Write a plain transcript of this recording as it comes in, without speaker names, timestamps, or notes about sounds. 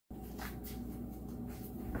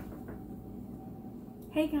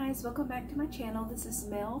Hey guys, welcome back to my channel. This is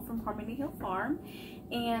Mel from Harmony Hill Farm,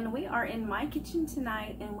 and we are in my kitchen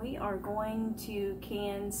tonight, and we are going to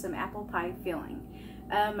can some apple pie filling.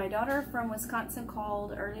 My daughter from Wisconsin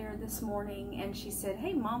called earlier this morning and she said,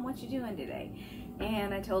 "Hey Mom, what you doing today?"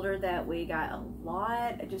 And I told her that we got a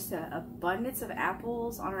lot, just an abundance of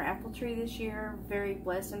apples on our apple tree this year. Very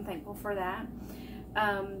blessed and thankful for that.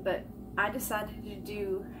 But I decided to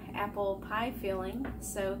do apple pie filling,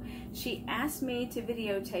 so she asked me to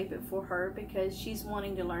videotape it for her because she's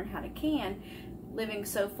wanting to learn how to can. Living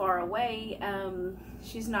so far away,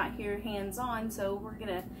 she's not here hands-on, so we're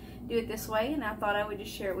gonna do it this way, and I thought I would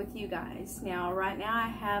just share it with you guys. Now, right now I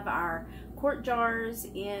have our quart jars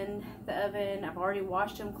in the oven. I've already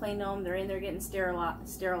washed them, cleaned them. They're in there getting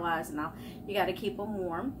sterilized, and you got to keep them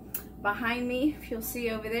warm. Behind me, if you'll see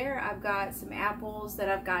over there, I've got some apples that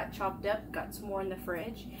I've got chopped up, got some more in the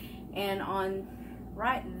fridge. And on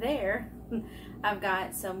right there, I've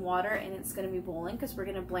got some water, and it's going to be boiling because we're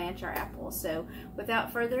going to blanch our apples. So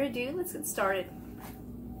without further ado, let's get started.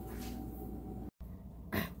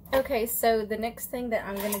 Okay, so the next thing that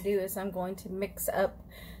I'm going to do is I'm going to mix up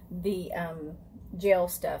the gel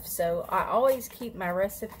stuff. So I always keep my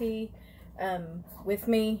recipe with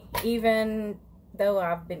me, even though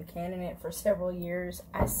I've been canning it for several years.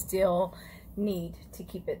 I still need to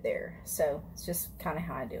keep it there. So it's just kind of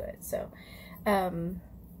how I do it. So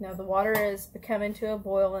now the water is coming to a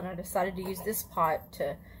boil, and I decided to use this pot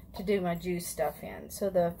to do my juice stuff in. So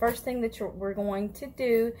the first thing that we're going to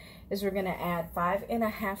do is we're going to add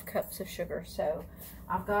 5½ cups of sugar. So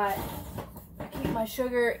I keep my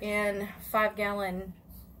sugar in 5-gallon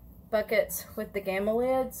buckets with the gamma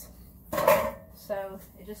lids. So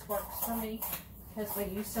it just works for me because we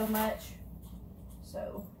use so much.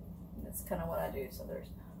 So that's kind of what I do. So there's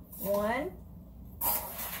 1,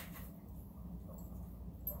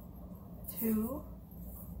 2,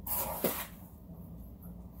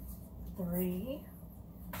 3,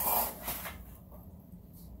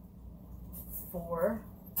 4,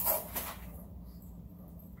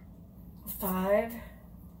 5,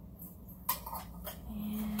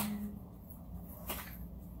 and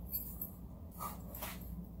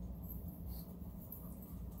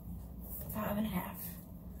 5½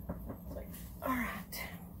 All right.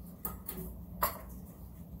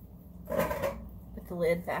 Put the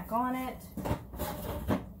lid back on it.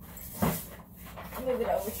 Move it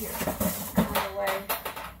over here out of the way.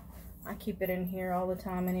 I keep it in here all the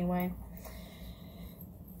time anyway.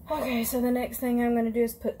 Okay, so the next thing I'm going to do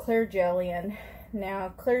is put clear gel in. Now,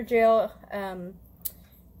 clear gel,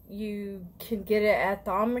 you can get it at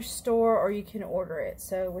the Amish store or you can order it.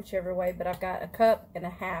 So whichever way, but I've got 1½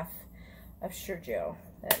 cups of sure gel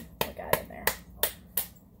that I got in there.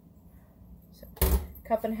 So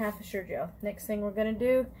 1½ cups of sure gel. Next thing we're going to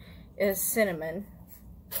do is cinnamon.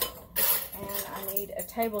 And I need a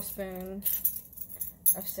tablespoon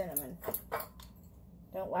of cinnamon.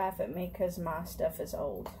 Don't laugh at me because my stuff is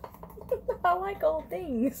old. I like old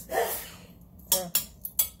things. So,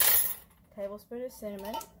 tablespoon of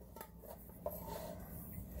cinnamon.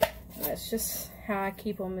 And that's just how I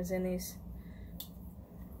keep them, is in these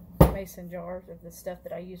mason jars of the stuff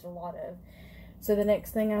that I use a lot of. So the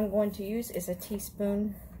next thing I'm going to use is a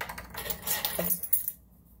teaspoon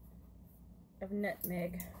of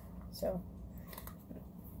nutmeg. So,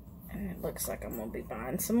 and it looks like I'm going to be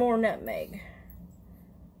buying some more nutmeg.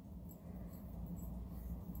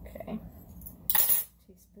 Okay.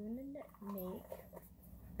 Teaspoon of nutmeg.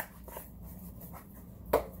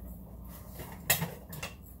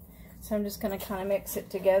 So I'm just going to kind of mix it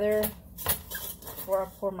together before I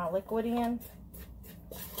pour my liquid in.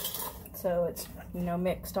 So it's, you know,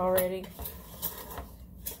 mixed already.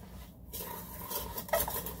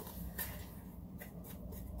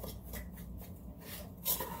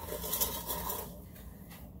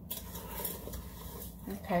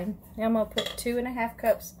 Okay, now I'm going to put 2½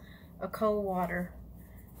 cups of cold water.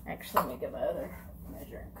 Actually, let me get my other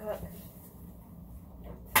measuring cup.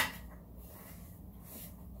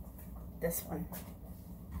 This one.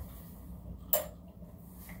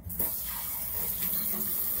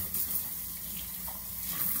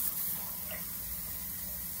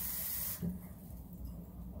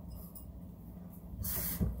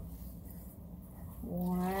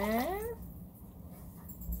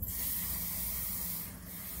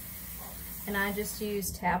 And I just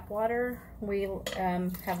use tap water. We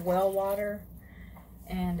have well water,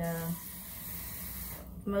 and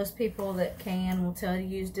most people that can will tell you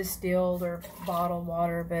to use distilled or bottled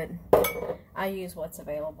water, but I use what's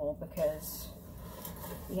available because,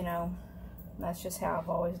 you know, that's just how I've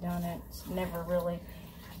always done it. It's never really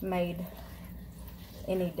made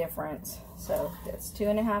any difference. So that's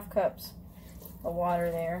 2.5 cups of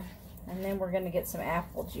water there. And then we're going to get some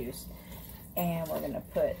apple juice. And we're going to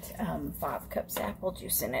put 5 cups of apple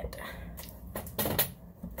juice in it.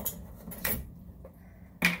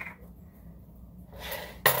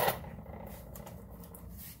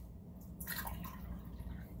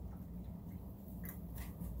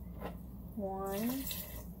 One.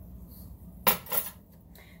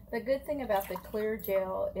 The good thing about the clear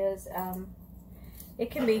gel is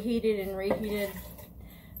it can be heated and reheated,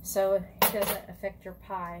 so it doesn't affect your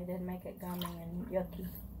pie. It doesn't make it gummy and yucky.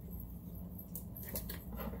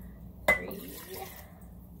 3.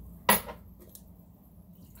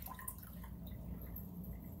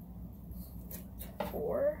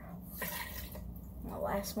 4. The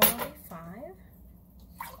last one will be 5.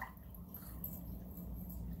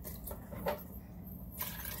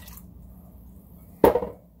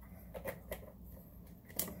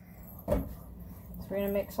 We're going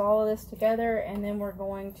to mix all of this together, and then we're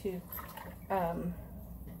going to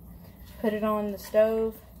put it on the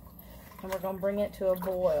stove, and we're going to bring it to a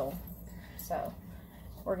boil. So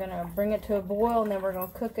we're going to bring it to a boil, and then we're going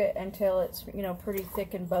to cook it until it's, you know, pretty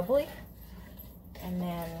thick and bubbly. And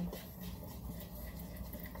then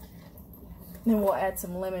we'll add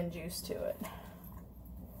some lemon juice to it.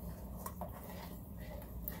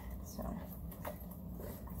 So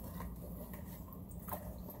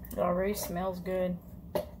it already smells good.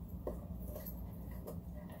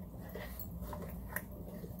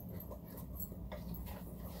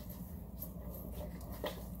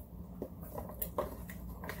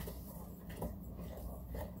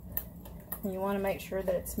 You want to make sure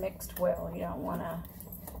that it's mixed well. You don't want to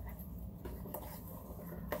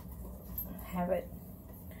have it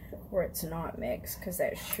where it's not mixed, because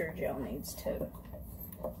that shear gel needs to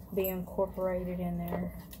be incorporated in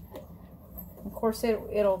there. Of course,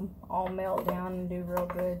 it'll all melt down and do real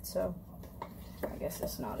good, so I guess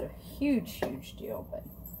it's not a huge deal, but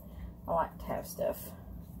I like to have stuff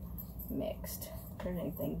mixed. If there's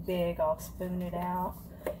anything big, I'll spoon it out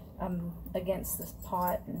against this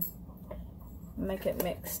pot and make it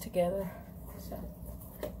mix together. So,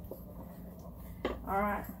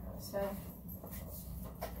 alright, so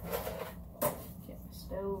get my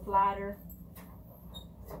stove lighter.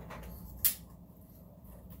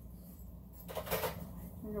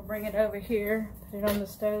 I'm going to bring it over here, put it on the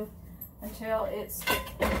stove until it's thick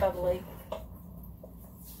and bubbly.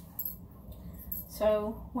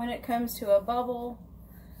 So when it comes to a bubble,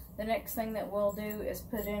 the next thing that we'll do is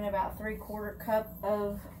put in about 3/4 cup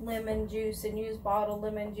of lemon juice, and use bottled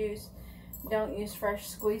lemon juice. Don't use fresh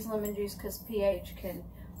squeezed lemon juice because pH can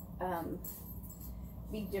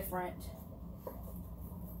be different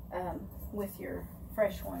with your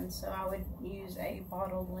fresh ones. So I would use a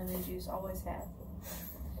bottled lemon juice, always have.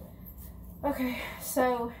 Okay,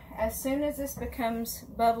 so as soon as this becomes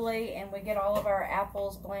bubbly and we get all of our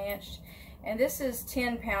apples blanched, and this is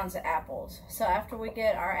 10 pounds of apples. So after we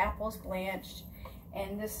get our apples blanched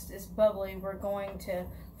and this is bubbly, we're going to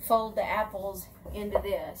fold the apples into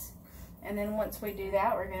this. And then once we do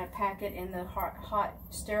that, we're going to pack it in the hot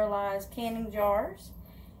sterilized canning jars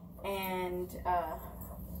and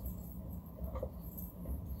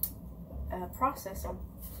process them.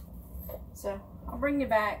 So I'll bring you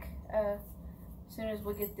back as soon as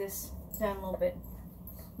we get this done a little bit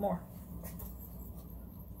more.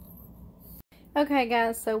 Okay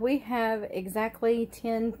guys, so we have exactly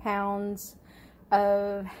 10 pounds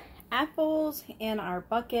of apples in our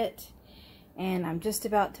bucket, and I'm just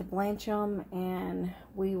about to blanch them, and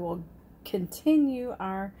we will continue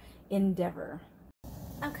our endeavor.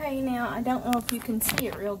 Okay, now I don't know if you can see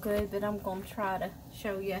it real good, but I'm going to try to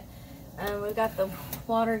show you. We've got the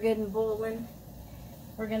water good and boiling.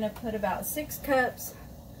 We're going to put about 6 cups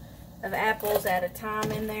of apples at a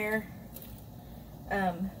time in there.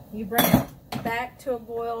 You bring it back to a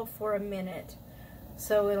boil for a minute,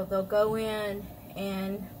 so they'll go in,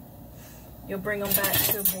 and you'll bring them back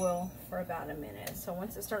to a boil for about a minute. So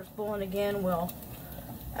once it starts boiling again, we'll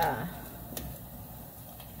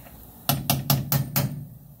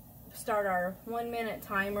start our 1-minute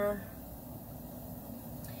timer,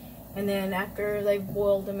 and then after they've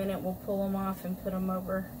boiled a minute, we'll pull them off and put them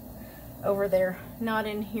over there. Not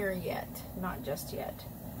in here yet, not just yet.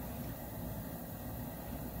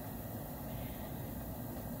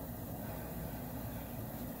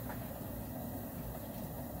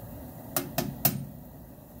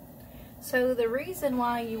 So the reason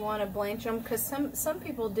why you want to blanch them, because some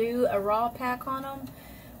people do a raw pack on them,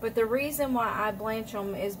 but the reason why I blanch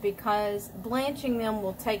them is because blanching them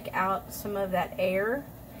will take out some of that air,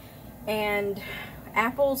 and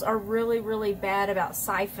apples are really bad about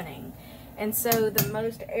siphoning. And so the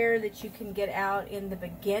most air that you can get out in the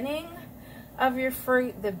beginning of your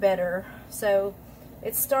fruit, the better. So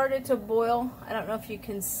it started to boil. I don't know if you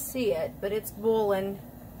can see it, but it's boiling.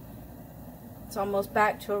 It's almost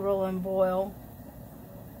back to a rolling boil.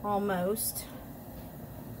 Almost.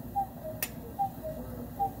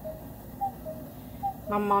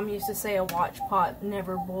 My mom used to say a watch pot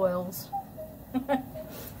never boils. Which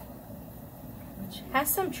has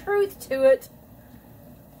some truth to it.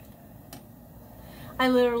 I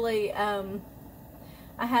literally, I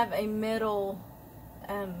have a metal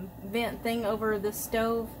vent thing over the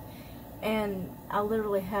stove, and I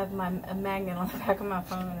literally have a magnet on the back of my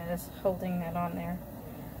phone that is holding that on there.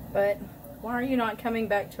 But why are you not coming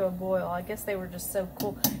back to a boil? I guess they were just so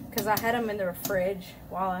cool, because I had them in the fridge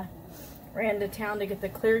while I ran to town to get the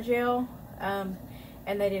clear gel, and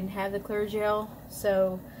they didn't have the clear gel,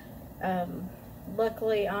 so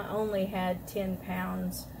luckily I only had 10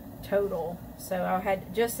 pounds total, so I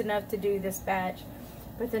had just enough to do this batch.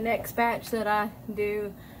 But the next batch that I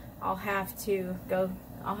do, I'll have to either go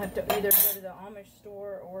to the Amish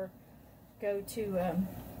store or go to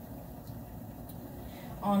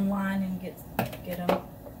online and get them.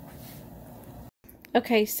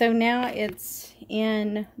 Okay, so now it's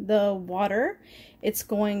in the water. It's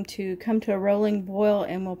going to come to a rolling boil,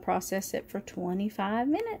 and we'll process it for 25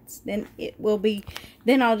 minutes. Then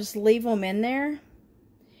I'll just leave them in there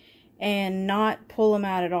and not pull them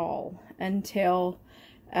out at all until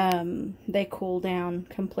they cool down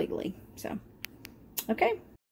completely. So, okay.